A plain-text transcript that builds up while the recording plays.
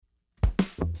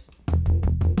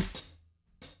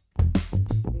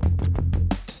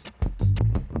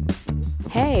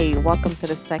Hey, welcome to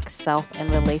the Sex, Self,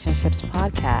 and Relationships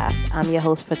podcast. I'm your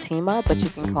host, Fatima, but you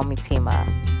can call me Tima.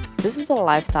 This is a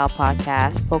lifestyle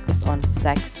podcast focused on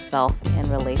sex, self, and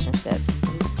relationships.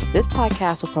 This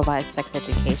podcast will provide sex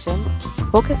education,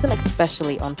 focusing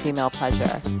especially on female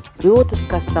pleasure. We will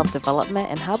discuss self-development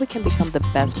and how we can become the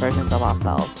best versions of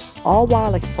ourselves, all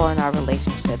while exploring our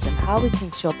relationships and how we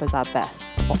can show up as our best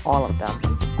for all of them.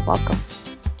 Welcome.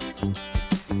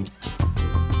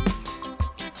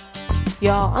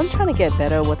 Y'all, I'm trying to get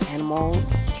better with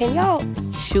animals. Can y'all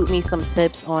shoot me some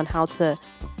tips on how to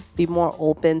be more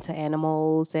open to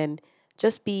animals and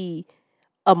just be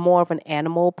a more of an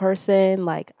animal person?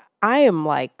 I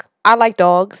like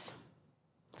dogs,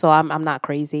 so I'm not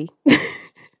crazy.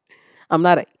 I'm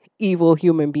not an evil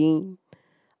human being.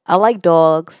 I like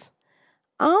dogs.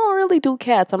 I don't really do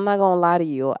cats. I'm not going to lie to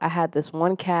you. I had this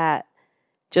one cat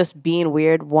just being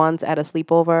weird once at a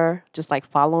sleepover, just like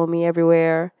following me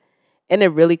everywhere. And it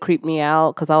really creeped me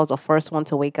out because I was the first one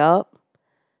to wake up.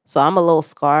 So I'm a little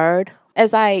scarred.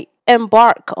 As I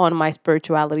embark on my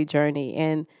spirituality journey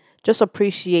and just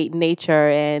appreciate nature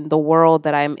and the world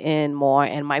that I'm in more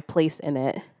and my place in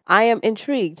it, I am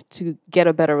intrigued to get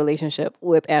a better relationship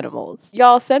with animals.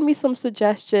 Y'all send me some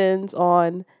suggestions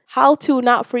on how to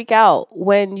not freak out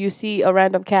when you see a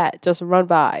random cat just run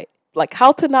by. Like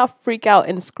how to not freak out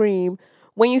and scream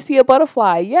when you see a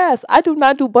butterfly. Yes, I do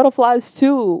not do butterflies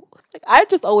too. I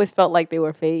just always felt like they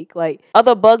were fake. Like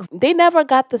other bugs, they never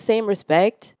got the same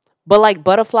respect. But like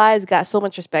butterflies got so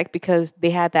much respect because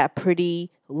they had that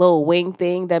pretty little wing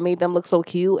thing that made them look so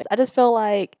cute. I just feel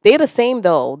like they're the same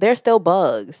though. They're still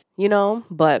bugs,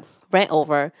 But rant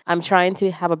over. I'm trying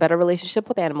to have a better relationship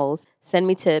with animals. Send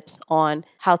me tips on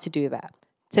how to do that.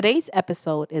 Today's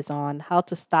episode is on how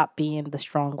to stop being the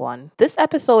strong one. This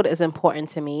episode is important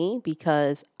to me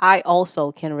because I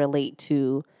also can relate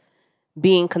to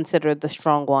being considered the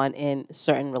strong one in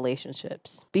certain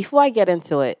relationships. Before I get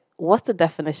into it, what's the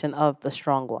definition of the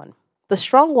strong one? The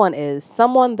strong one is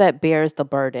someone that bears the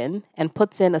burden and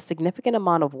puts in a significant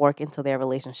amount of work into their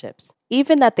relationships,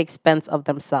 even at the expense of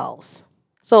themselves.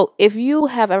 So if you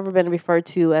have ever been referred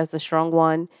to as the strong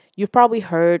one, you've probably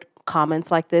heard comments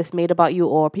like this made about you,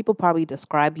 or people probably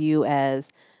describe you as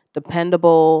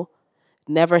dependable,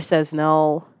 never says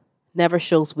no, never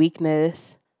shows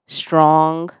weakness,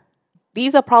 strong.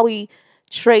 These are probably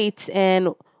traits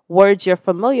and words you're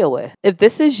familiar with. If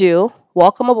this is you,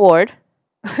 welcome aboard.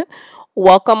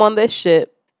 Welcome on this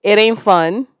ship. It ain't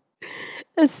fun.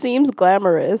 It seems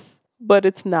glamorous, but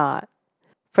it's not.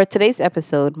 For today's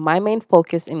episode, my main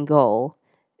focus and goal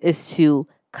is to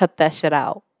cut that shit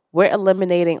out. We're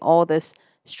eliminating all this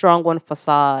strong one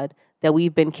facade that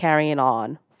we've been carrying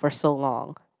on for so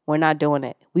long. We're not doing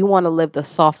it. We want to live the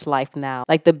soft life now,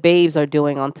 like the babes are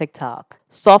doing on TikTok.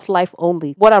 Soft life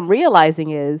only. What I'm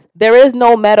realizing is there is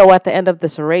no medal at the end of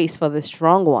this race for the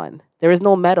strong one. There is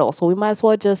no medal. So we might as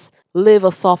well just live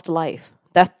a soft life.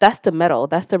 That's the medal.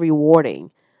 That's the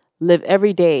rewarding. Live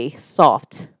every day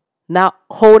soft. Not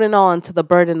holding on to the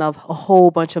burden of a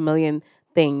whole bunch of million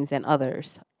things and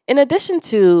others. In addition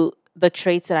to the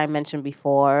traits that I mentioned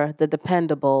before, the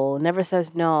dependable, never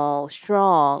says no,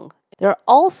 strong, there are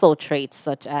also traits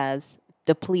such as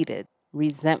depleted,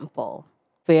 resentful,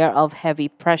 fear of heavy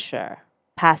pressure,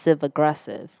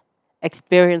 passive-aggressive,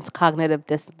 experience cognitive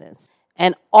dissonance,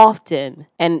 and often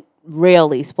and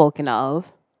rarely spoken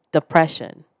of,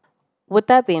 depression. With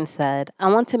that being said,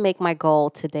 I want to make my goal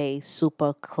today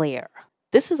super clear.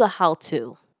 This is a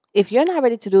how-to. If you're not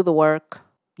ready to do the work,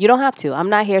 you don't have to. I'm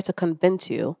not here to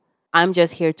convince you. I'm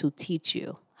just here to teach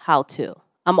you how to.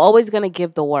 I'm always going to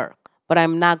give the work, but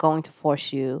I'm not going to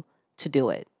force you to do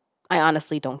it. I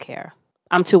honestly don't care.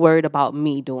 I'm too worried about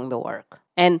me doing the work.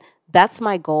 And that's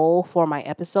my goal for my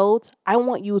episodes. I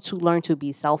want you to learn to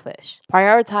be selfish.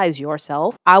 Prioritize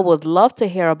yourself. I would love to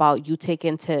hear about you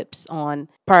taking tips on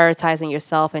prioritizing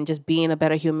yourself and just being a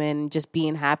better human, just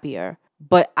being happier.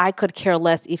 But I could care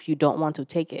less if you don't want to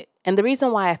take it. And the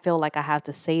reason why I feel like I have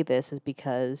to say this is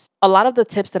because a lot of the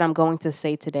tips that I'm going to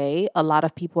say today, a lot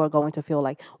of people are going to feel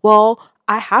like, well,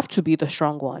 I have to be the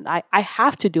strong one. I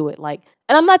have to do it. And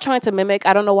I'm not trying to mimic.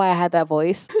 I don't know why I had that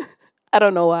voice. I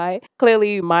don't know why.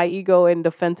 Clearly, my ego and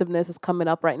defensiveness is coming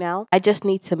up right now. I just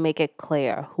need to make it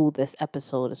clear who this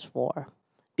episode is for.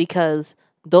 Because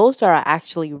those that are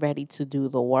actually ready to do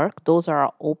the work, those that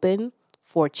are open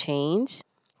for change.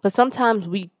 But sometimes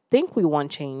we think we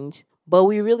want change, but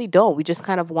we really don't. We just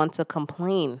kind of want to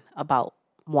complain about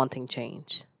wanting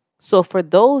change. So for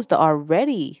those that are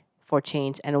ready for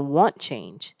change and want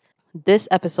change, this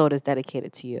episode is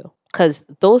dedicated to you. Because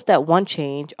those that want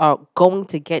change are going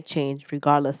to get change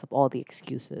regardless of all the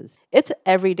excuses. It's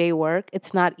everyday work.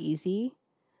 It's not easy.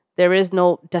 There is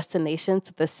no destination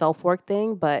to the self-work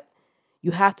thing, but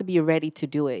you have to be ready to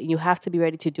do it. You have to be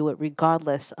ready to do it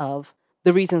regardless of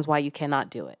the reasons why you cannot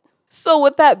do it. So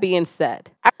with that being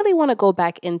said, I really want to go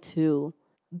back into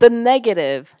the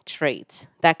negative traits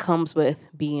that comes with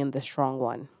being the strong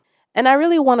one. And I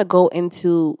really want to go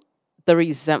into the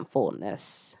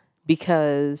resentfulness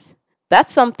because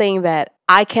that's something that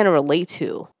I can relate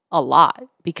to a lot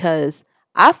because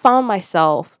I found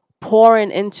myself pouring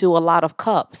into a lot of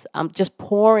cups. I'm just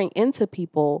pouring into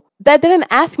people that didn't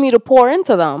ask me to pour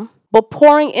into them, but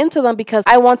pouring into them because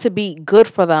I want to be good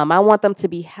for them. I want them to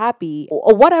be happy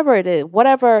or whatever it is,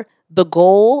 whatever the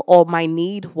goal or my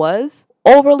need was,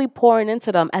 overly pouring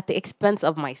into them at the expense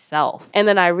of myself. And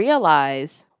then I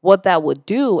realized what that would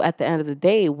do at the end of the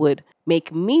day would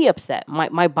make me upset.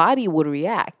 My body would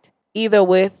react either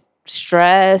with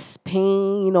stress,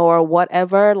 pain, or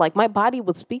whatever. Like my body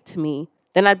would speak to me.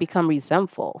 Then I'd become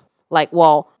resentful. Like,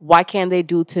 well, why can't they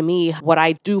do to me what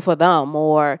I do for them?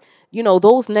 Or,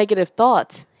 those negative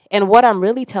thoughts. And what I'm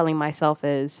really telling myself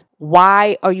is,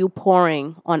 why are you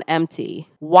pouring on empty?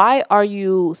 Why are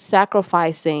you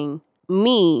sacrificing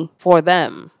me for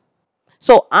them?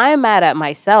 So I'm mad at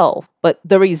myself, but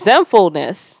the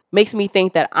resentfulness makes me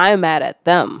think that I'm mad at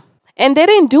them. And they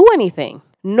didn't do anything.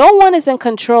 No one is in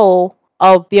control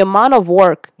of the amount of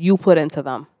work you put into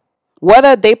them.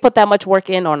 Whether they put that much work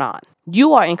in or not,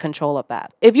 you are in control of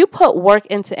that. If you put work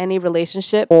into any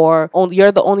relationship or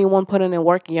you're the only one putting in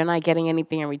work and you're not getting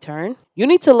anything in return, you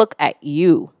need to look at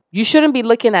you. You shouldn't be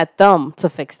looking at them to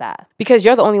fix that because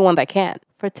you're the only one that can.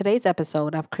 For today's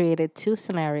episode, I've created 2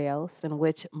 scenarios in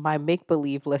which my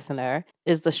make-believe listener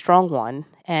is the strong one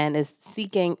and is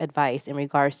seeking advice in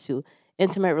regards to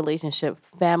intimate relationship,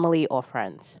 family, or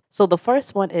friends. So the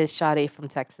first one is Sade from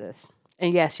Texas.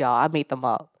 And yes, y'all, I made them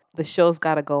up. The show's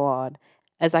got to go on.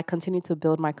 As I continue to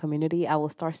build my community, I will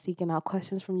start seeking out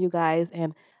questions from you guys.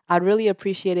 And I'd really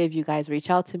appreciate it if you guys reach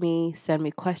out to me, send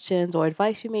me questions or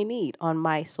advice you may need on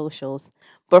my socials.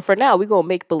 But for now, we're going to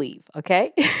make believe,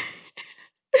 okay?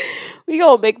 We're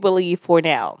going to make believe for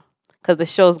now because the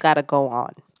show's got to go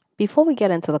on. Before we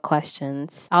get into the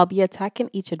questions, I'll be attacking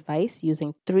each advice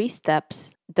using 3 steps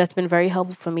that's been very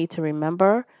helpful for me to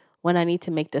remember when I need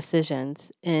to make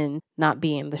decisions in not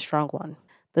being the strong one.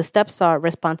 The steps are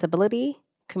responsibility,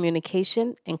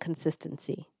 communication, and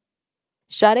consistency.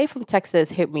 Sade from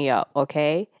Texas hit me up,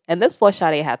 okay? And this is what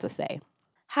Sade had to say.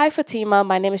 Hi, Fatima.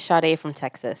 My name is Sade from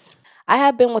Texas. I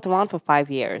have been with Ron for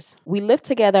 5 years. We live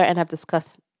together and have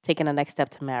discussed taking the next step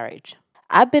to marriage.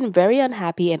 I've been very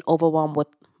unhappy and overwhelmed with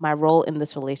my role in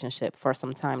this relationship for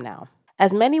some time now.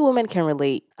 As many women can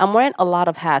relate, I'm wearing a lot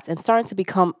of hats and starting to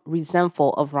become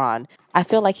resentful of Ron. I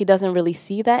feel like he doesn't really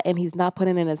see that and he's not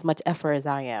putting in as much effort as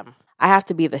I am. I have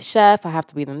to be the chef, I have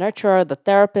to be the nurturer, the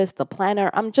therapist, the planner.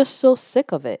 I'm just so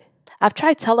sick of it. I've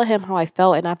tried telling him how I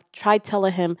felt and I've tried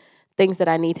telling him things that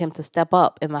I need him to step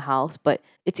up in the house, but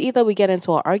it's either we get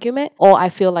into an argument or I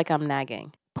feel like I'm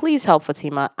nagging. Please help,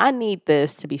 Fatima. I need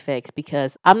this to be fixed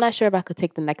because I'm not sure if I could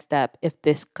take the next step if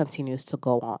this continues to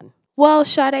go on. Well,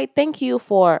 Sade, thank you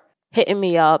for hitting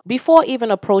me up. Before even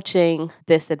approaching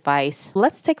this advice,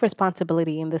 let's take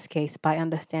responsibility in this case by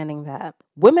understanding that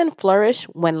women flourish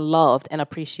when loved and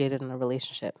appreciated in a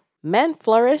relationship. Men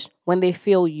flourish when they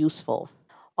feel useful.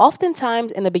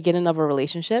 Oftentimes in the beginning of a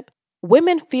relationship,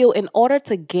 women feel in order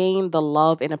to gain the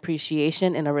love and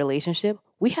appreciation in a relationship,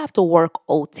 we have to work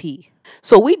OT.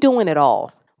 So we doing it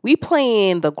all. We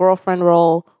playing the girlfriend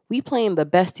role. We playing the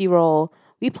bestie role.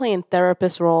 We playing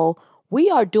therapist role. We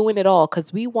are doing it all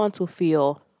because we want to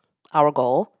feel our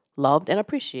goal, loved and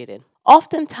appreciated.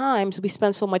 Oftentimes, we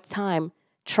spend so much time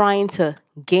trying to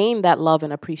gain that love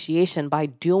and appreciation by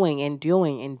doing and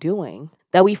doing and doing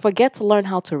that we forget to learn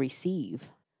how to receive.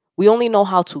 We only know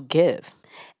how to give.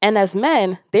 And as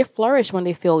men, they flourish when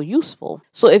they feel useful.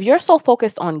 So if you're so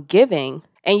focused on giving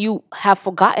and you have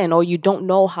forgotten or you don't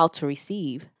know how to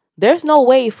receive, there's no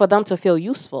way for them to feel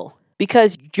useful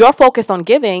because you're focused on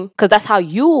giving because that's how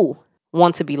you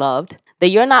want to be loved. That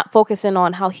you're not focusing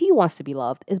on how he wants to be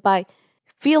loved is by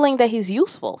feeling that he's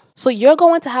useful. So you're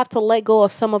going to have to let go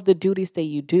of some of the duties that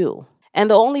you do. And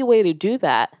the only way to do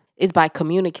that is by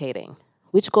communicating,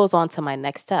 which goes on to my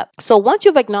next step. So once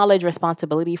you've acknowledged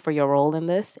responsibility for your role in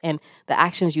this and the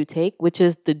actions you take, which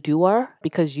is the doer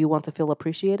because you want to feel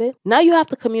appreciated, now you have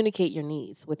to communicate your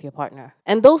needs with your partner.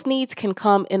 And those needs can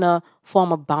come in a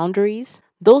form of boundaries,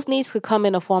 Those needs could come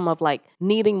in a form of like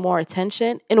needing more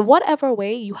attention. In whatever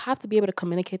way, you have to be able to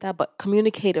communicate that, but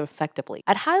communicate it effectively.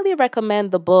 I'd highly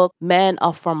recommend the book Men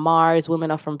Are From Mars,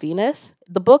 Women Are From Venus.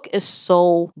 The book is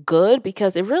so good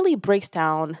because it really breaks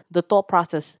down the thought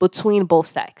process between both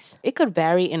sex. It could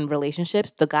vary in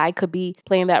relationships. The guy could be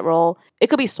playing that role. It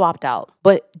could be swapped out.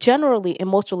 But generally, in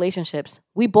most relationships,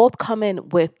 we both come in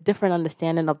with different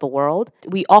understanding of the world.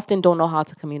 We often don't know how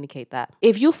to communicate that.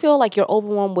 If you feel like you're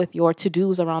overwhelmed with your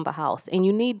to-dos around the house and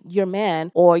you need your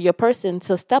man or your person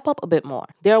to step up a bit more,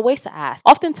 there are ways to ask.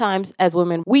 Oftentimes, as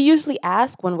women, we usually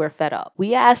ask when we're fed up.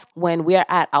 We ask when we're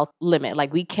at our limit,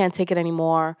 like we can't take it anymore.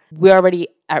 We're already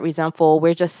at resentful.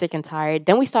 We're just sick and tired.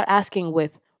 Then we start asking with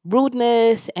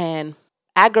rudeness and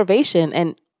aggravation.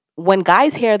 And when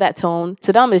guys hear that tone,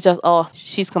 to them it's just, oh,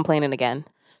 she's complaining again.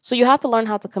 So you have to learn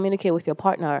how to communicate with your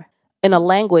partner in a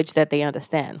language that they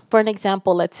understand. For an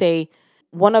example, let's say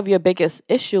one of your biggest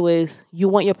issue is you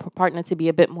want your partner to be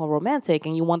a bit more romantic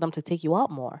and you want them to take you out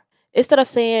more. Instead of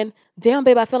saying, damn,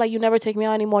 babe, I feel like you never take me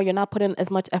out anymore. You're not putting as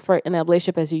much effort in a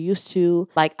relationship as you used to.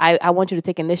 Like, I want you to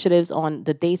take initiatives on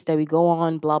the dates that we go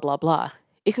on, blah, blah, blah.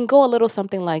 It can go a little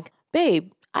something like,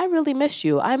 babe, I really miss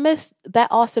you. I miss that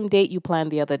awesome date you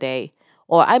planned the other day.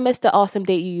 Or I miss the awesome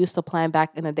date you used to plan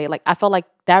back in the day. Like, I felt like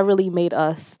that really made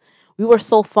us, we were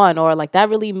so fun. Or like, that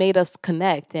really made us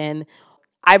connect. And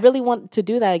I really want to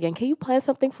do that again. Can you plan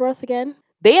something for us again?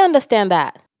 They understand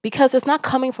that because it's not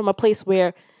coming from a place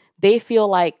where they feel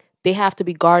like they have to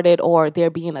be guarded or they're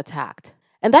being attacked.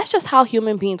 And that's just how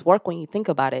human beings work when you think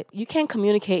about it. You can't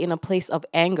communicate in a place of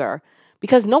anger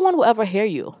because no one will ever hear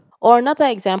you. Or another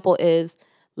example is,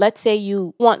 let's say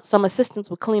you want some assistance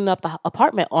with cleaning up the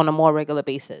apartment on a more regular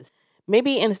basis.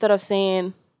 Maybe instead of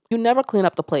saying, you never clean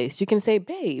up the place, you can say,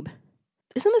 babe,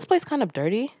 isn't this place kind of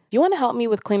dirty? Do you want to help me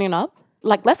with cleaning up?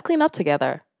 Like, let's clean up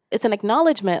together. It's an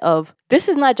acknowledgement of this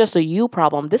is not just a you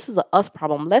problem. This is a us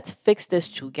problem. Let's fix this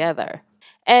together.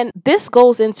 And this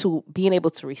goes into being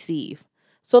able to receive.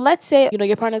 So let's say,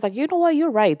 your partner's like, you know what? You're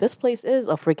right. This place is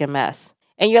a freaking mess.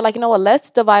 And you're like, you know what? Let's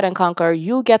divide and conquer.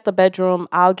 You get the bedroom.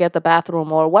 I'll get the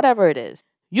bathroom or whatever it is.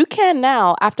 You can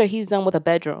now, after he's done with the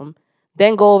bedroom,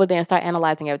 then go over there and start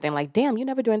analyzing everything. Like, damn, you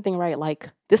never do anything right. Like,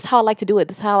 this is how I like to do it.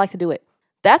 This is how I like to do it.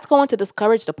 That's going to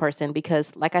discourage the person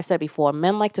because, like I said before,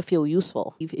 men like to feel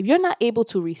useful. If you're not able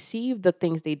to receive the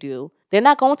things they do, they're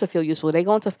not going to feel useful. They're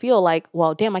going to feel like,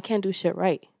 well, damn, I can't do shit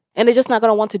right. And they're just not going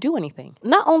to want to do anything.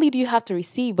 Not only do you have to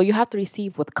receive, but you have to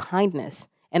receive with kindness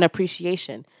and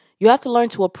appreciation. You have to learn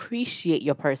to appreciate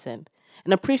your person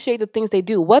and appreciate the things they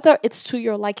do, whether it's to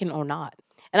your liking or not.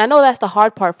 And I know that's the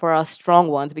hard part for us strong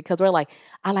ones because we're like,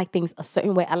 I like things a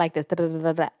certain way. I like this, da, da, da,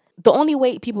 da, da. The only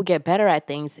way people get better at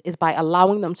things is by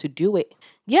allowing them to do it.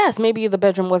 Yes, maybe the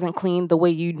bedroom wasn't clean the way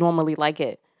you normally like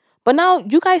it. But now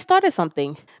you guys started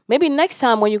something. Maybe next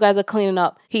time when you guys are cleaning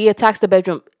up, he attacks the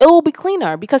bedroom, it will be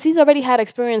cleaner because he's already had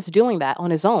experience doing that on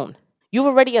his own. You've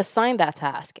already assigned that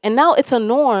task. And now it's a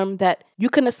norm that you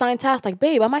can assign tasks like,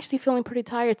 babe, I'm actually feeling pretty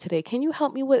tired today. Can you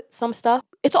help me with some stuff?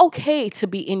 It's okay to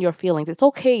be in your feelings. It's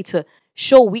okay to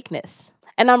show weakness.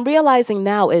 And I'm realizing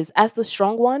now is, as the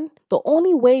strong one, the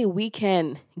only way we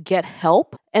can get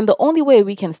help and the only way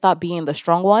we can stop being the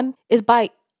strong one is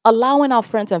by allowing our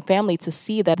friends and family to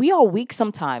see that we are weak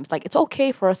sometimes. Like, it's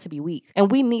okay for us to be weak and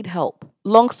we need help.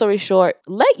 Long story short,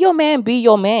 let your man be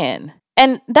your man.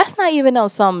 And that's not even on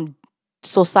some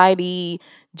society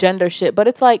gender shit, but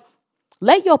it's like,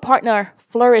 let your partner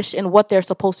flourish in what they're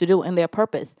supposed to do in their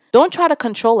purpose. Don't try to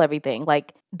control everything.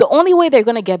 Like, the only way they're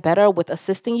going to get better with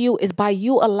assisting you is by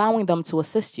you allowing them to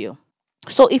assist you.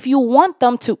 So if you want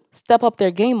them to step up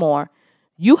their game more,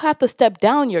 you have to step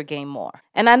down your game more.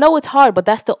 And I know it's hard, but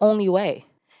that's the only way.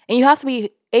 And you have to be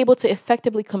able to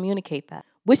effectively communicate that.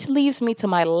 Which leaves me to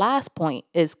my last point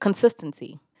is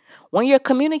consistency. When you're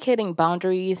communicating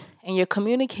boundaries and you're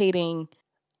communicating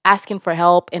asking for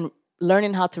help and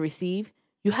learning how to receive,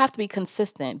 you have to be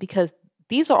consistent because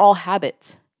these are all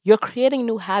habits. You're creating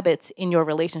new habits in your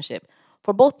relationship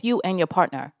for both you and your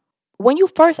partner. When you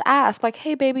first ask, like,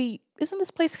 hey, baby, isn't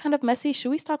this place kind of messy? Should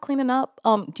we start cleaning up?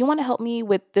 Do you want to help me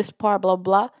with this part, blah,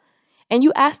 blah, blah? And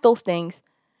you ask those things.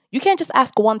 You can't just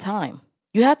ask one time.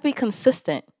 You have to be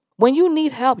consistent. When you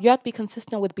need help, you have to be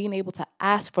consistent with being able to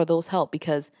ask for those help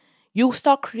because you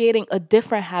start creating a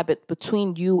different habit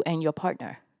between you and your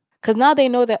partner. Because now they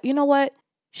know that, you know what?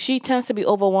 She tends to be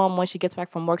overwhelmed when she gets back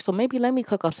from work, so maybe let me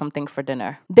cook up something for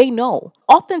dinner. They know.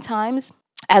 Oftentimes,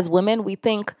 as women, we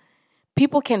think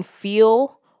people can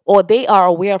feel or they are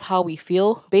aware of how we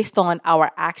feel based on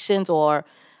our actions or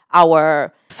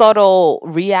our subtle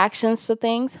reactions to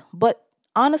things. But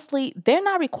honestly, they're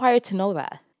not required to know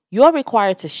that. you're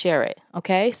required to share it.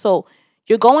 Okay. So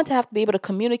you're going to have to be able to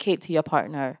communicate to your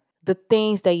partner the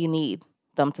things that you need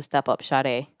them to step up,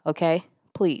 Sade. Okay.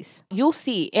 Please. You'll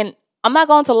see. And I'm not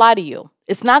going to lie to you.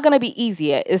 It's not going to be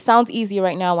easy. It sounds easy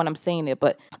right now when I'm saying it,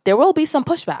 but there will be some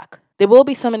pushback. There will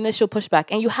be some initial pushback,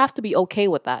 and you have to be okay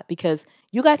with that because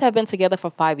you guys have been together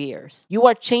for 5 years. You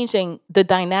are changing the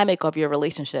dynamic of your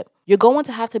relationship. You're going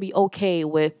to have to be okay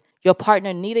with your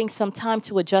partner needing some time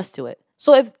to adjust to it.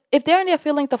 So if they're in their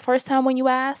feelings the first time when you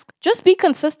ask, just be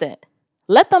consistent.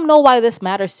 Let them know why this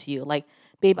matters to you. Like,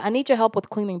 babe, I need your help with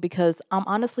cleaning because I'm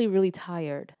honestly really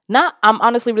tired. Not, I'm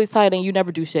honestly really tired and you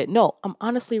never do shit. No, I'm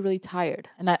honestly really tired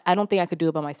and I don't think I could do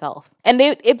it by myself. And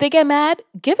if they get mad,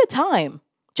 give it time.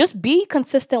 Just be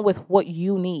consistent with what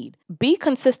you need. Be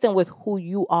consistent with who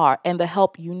you are and the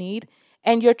help you need.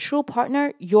 And your true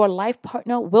partner, your life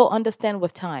partner, will understand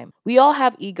with time. We all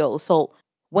have egos. So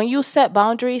when you set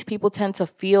boundaries, people tend to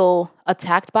feel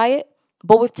attacked by it.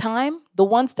 But with time, the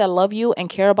ones that love you and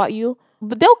care about you,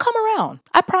 they'll come around.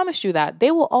 I promise you that.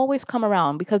 They will always come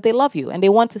around because they love you and they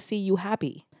want to see you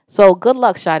happy. So good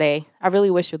luck, Sade. I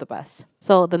really wish you the best.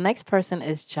 So the next person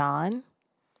is John.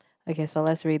 Okay, so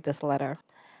let's read this letter.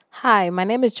 Hi, my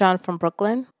name is John from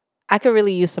Brooklyn. I could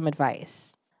really use some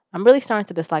advice. I'm really starting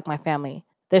to dislike my family.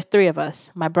 There's 3 of us,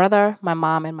 my brother, my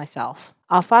mom, and myself.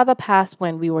 Our father passed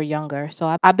when we were younger,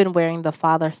 so I've been wearing the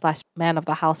father/man of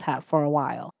the house hat for a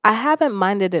while. I haven't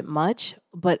minded it much,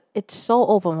 but it's so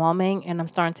overwhelming and I'm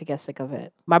starting to get sick of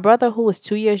it. My brother, who is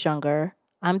 2 years younger,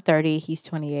 I'm 30, he's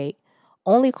 28,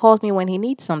 only calls me when he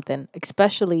needs something,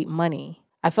 especially money.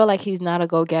 I feel like he's not a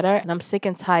go-getter, and I'm sick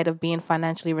and tired of being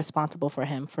financially responsible for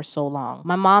him for so long.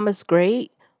 My mom is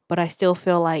great, but I still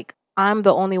feel like I'm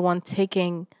the only one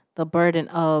taking the burden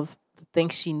of the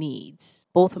things she needs,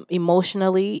 both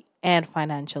emotionally and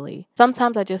financially.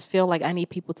 Sometimes I just feel like I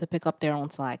need people to pick up their own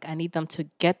slack. I need them to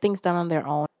get things done on their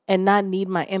own and not need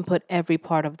my input every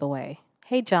part of the way.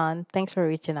 Hey, John, thanks for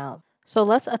reaching out. So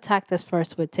let's attack this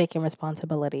first with taking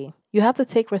responsibility. You have to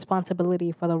take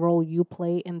responsibility for the role you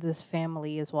play in this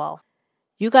family as well.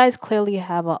 You guys clearly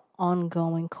have an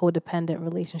ongoing codependent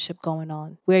relationship going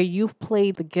on where you've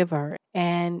played the giver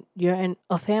and you're in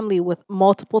a family with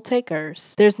multiple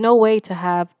takers. There's no way to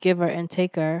have giver and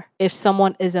taker if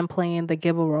someone isn't playing the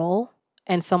giver role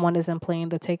and someone isn't playing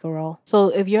the taker role. So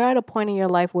if you're at a point in your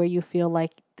life where you feel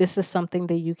like this is something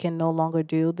that you can no longer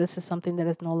do, this is something that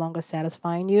is no longer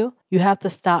satisfying you, you have to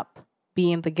stop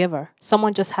being the giver.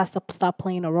 Someone just has to stop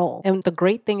playing a role. And the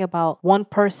great thing about one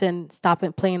person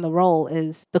stopping playing the role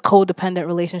is the codependent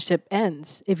relationship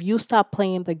ends. If you stop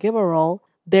playing the giver role,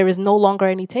 there is no longer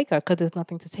any taker because there's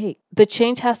nothing to take. The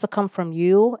change has to come from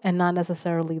you and not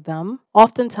necessarily them.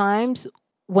 Oftentimes,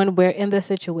 when we're in this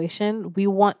situation, we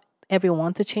want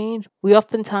everyone to change. We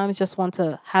oftentimes just want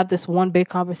to have this one big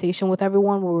conversation with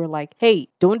everyone where we're like, hey,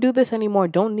 don't do this anymore.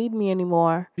 Don't need me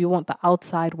anymore. We want the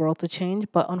outside world to change.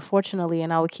 But unfortunately,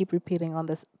 and I will keep repeating on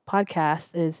this podcast,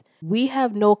 is we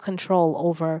have no control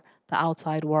over the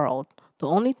outside world. The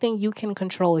only thing you can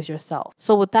control is yourself.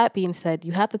 So with that being said,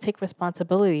 you have to take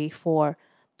responsibility for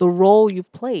the role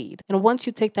you've played. And once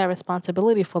you take that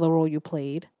responsibility for the role you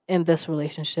played in this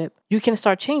relationship, you can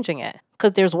start changing it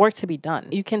because there's work to be done.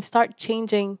 You can start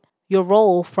changing your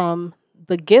role from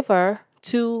the giver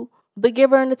to the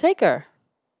giver and the taker.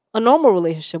 A normal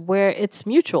relationship where it's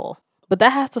mutual. But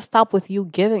that has to stop with you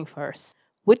giving first,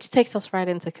 which takes us right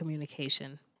into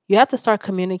communication. You have to start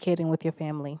communicating with your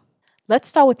family. Let's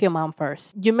start with your mom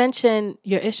first. You mentioned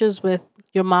your issues with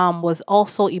your mom was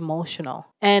also emotional.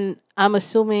 And I'm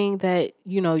assuming that,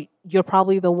 you're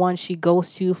probably the one she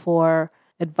goes to for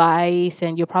advice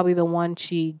and you're probably the one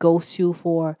she goes to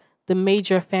for the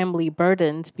major family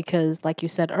burdens because, like you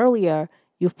said earlier,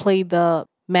 you've played the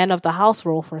man of the house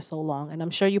role for so long. And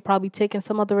I'm sure you've probably taken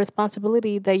some of the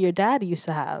responsibility that your dad used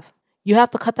to have. You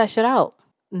have to cut that shit out.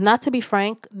 Not to be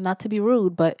frank, not to be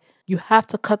rude, but you have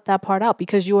to cut that part out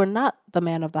because you are not the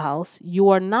man of the house. You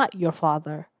are not your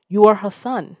father. You are her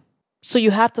son. So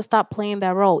you have to stop playing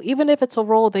that role, even if it's a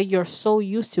role that you're so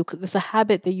used to, because it's a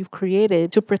habit that you've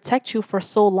created to protect you for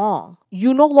so long.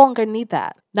 You no longer need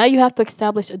that. Now you have to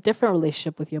establish a different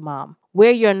relationship with your mom, where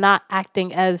you're not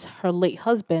acting as her late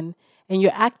husband and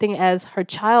you're acting as her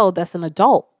child that's an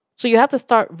adult. So you have to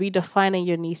start redefining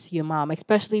your needs to your mom,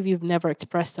 especially if you've never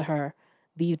expressed to her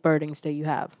these burdens that you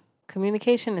have.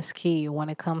 Communication is key when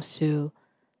it comes to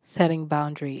setting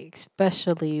boundaries,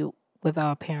 especially with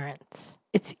our parents.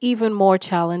 It's even more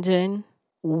challenging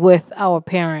with our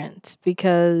parents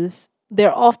because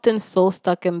they're often so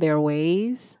stuck in their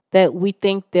ways that we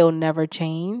think they'll never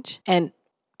change. And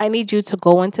I need you to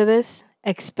go into this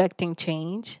expecting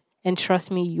change And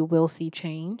trust me, you will see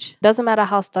change. Doesn't matter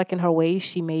how stuck in her ways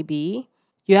she may be,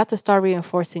 you have to start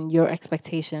reinforcing your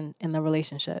expectation in the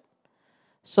relationship.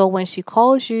 So when she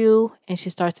calls you and she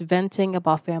starts venting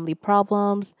about family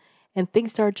problems and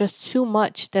things that are just too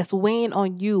much, that's weighing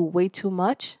on you way too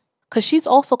much, because she's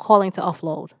also calling to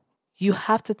offload. You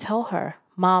have to tell her,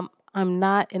 Mom, I'm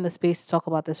not in the space to talk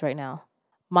about this right now.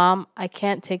 Mom, I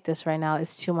can't take this right now.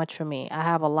 It's too much for me. I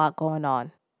have a lot going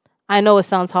on. I know it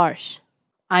sounds harsh.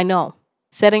 I know.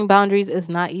 Setting boundaries is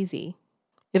not easy.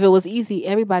 If it was easy,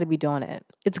 everybody be doing it.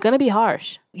 It's going to be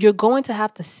harsh. You're going to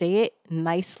have to say it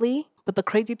nicely. But the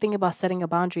crazy thing about setting a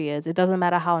boundary is it doesn't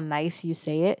matter how nice you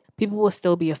say it. People will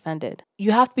still be offended.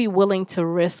 You have to be willing to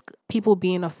risk people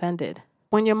being offended.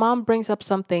 When your mom brings up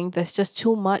something that's just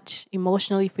too much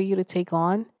emotionally for you to take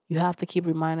on, you have to keep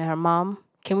reminding her, Mom,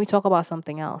 can we talk about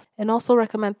something else? And also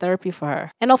recommend therapy for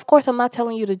her. And of course, I'm not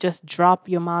telling you to just drop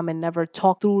your mom and never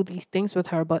talk through these things with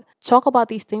her, but talk about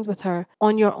these things with her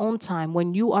on your own time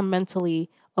when you are mentally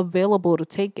available to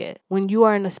take it, when you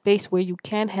are in a space where you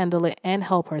can handle it and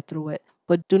help her through it.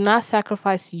 But do not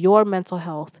sacrifice your mental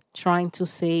health trying to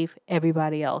save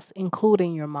everybody else,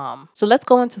 including your mom. So let's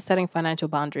go into setting financial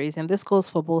boundaries. And this goes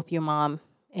for both your mom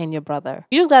and your brother.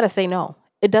 You just got to say no.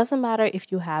 It doesn't matter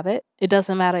if you have it. It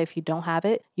doesn't matter if you don't have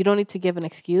it. You don't need to give an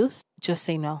excuse. Just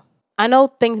say no. I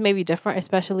know things may be different,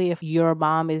 especially if your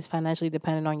mom is financially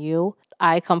dependent on you.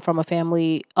 I come from a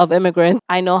family of immigrants.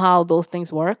 I know how those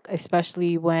things work,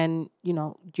 especially when,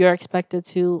 you're expected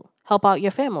to help out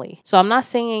your family. So I'm not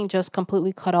saying just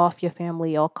completely cut off your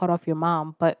family or cut off your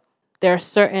mom, but there are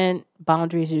certain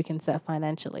boundaries you can set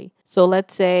financially. So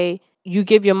let's say you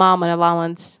give your mom an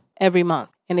allowance every month.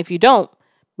 And if you don't,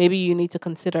 maybe you need to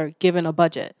consider giving a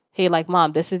budget. Hey,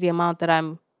 Mom, this is the amount that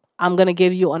I'm going to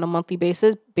give you on a monthly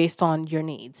basis based on your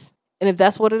needs. And if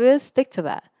that's what it is, stick to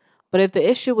that. But if the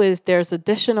issue is there's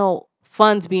additional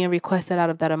funds being requested out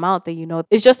of that amount that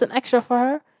it's just an extra for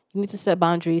her, you need to set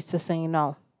boundaries to saying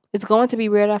no. It's going to be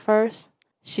weird at first.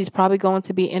 She's probably going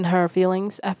to be in her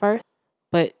feelings at first,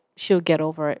 but she'll get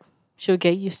over it. She'll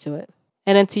get used to it.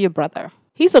 And then to your brother.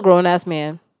 He's a grown-ass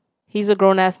man.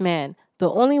 The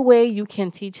only way you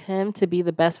can teach him to be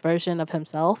the best version of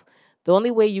himself, the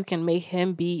only way you can make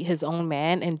him be his own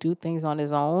man and do things on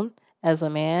his own as a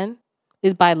man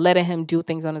is by letting him do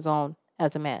things on his own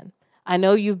as a man. I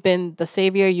know you've been the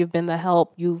savior, you've been the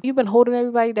help, you've been holding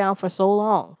everybody down for so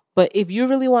long. But if you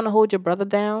really want to hold your brother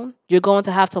down, you're going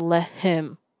to have to let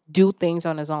him do things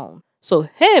on his own. So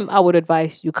him, I would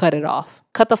advise you cut it off.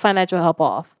 Cut the financial help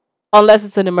off. Unless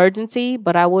it's an emergency,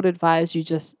 but I would advise you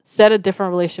just set a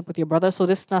different relationship with your brother. So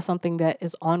this is not something that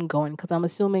is ongoing. Because I'm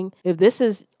assuming if this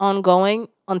is ongoing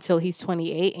until he's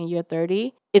 28 and you're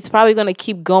 30, it's probably going to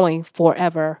keep going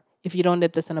forever if you don't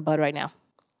nip this in the bud right now.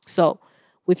 So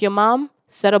with your mom,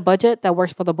 set a budget that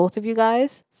works for the both of you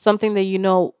guys. Something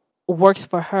that works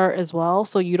for her as well,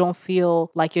 so you don't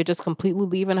feel like you're just completely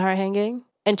leaving her hanging,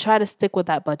 and try to stick with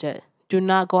that budget. Do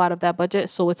not go out of that budget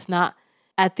so it's not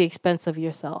at the expense of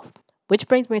yourself. Which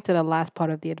brings me to the last part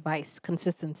of the advice,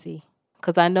 consistency.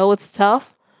 Because I know it's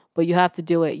tough, but you have to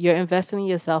do it. You're investing in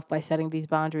yourself by setting these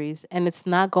boundaries, and it's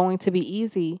not going to be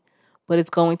easy, but it's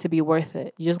going to be worth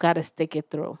it. You just got to stick it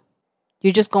through.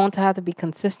 You're just going to have to be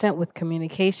consistent with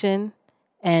communication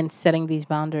and setting these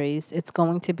boundaries. It's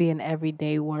going to be an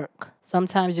everyday work.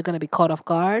 Sometimes you're going to be caught off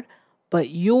guard, but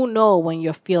when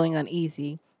you're feeling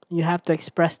uneasy. You have to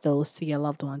express those to your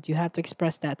loved ones. You have to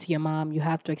express that to your mom. You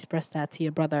have to express that to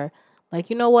your brother.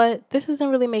 You know what? This isn't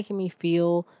really making me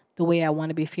feel the way I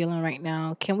want to be feeling right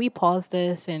now. Can we pause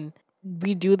this and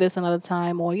redo this another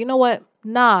time? Or you know what?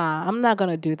 Nah, I'm not going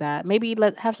to do that. Maybe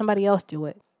have somebody else do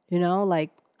it.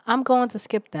 I'm going to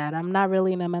skip that. I'm not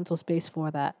really in a mental space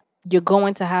for that. You're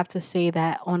going to have to say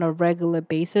that on a regular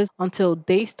basis until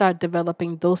they start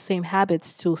developing those same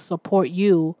habits to support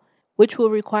you, which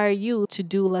will require you to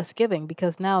do less giving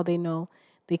because now they know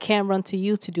they can't run to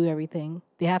you to do everything.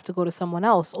 They have to go to someone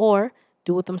else or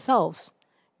do it themselves.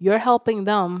 You're helping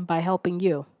them by helping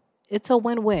you. It's a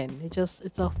win-win.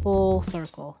 It's a full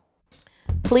circle.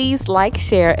 Please like,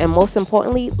 share, and most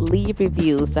importantly, leave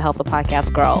reviews to help the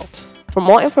podcast grow. For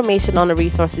more information on the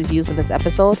resources used in this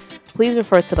episode, please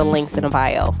refer to the links in the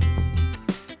bio.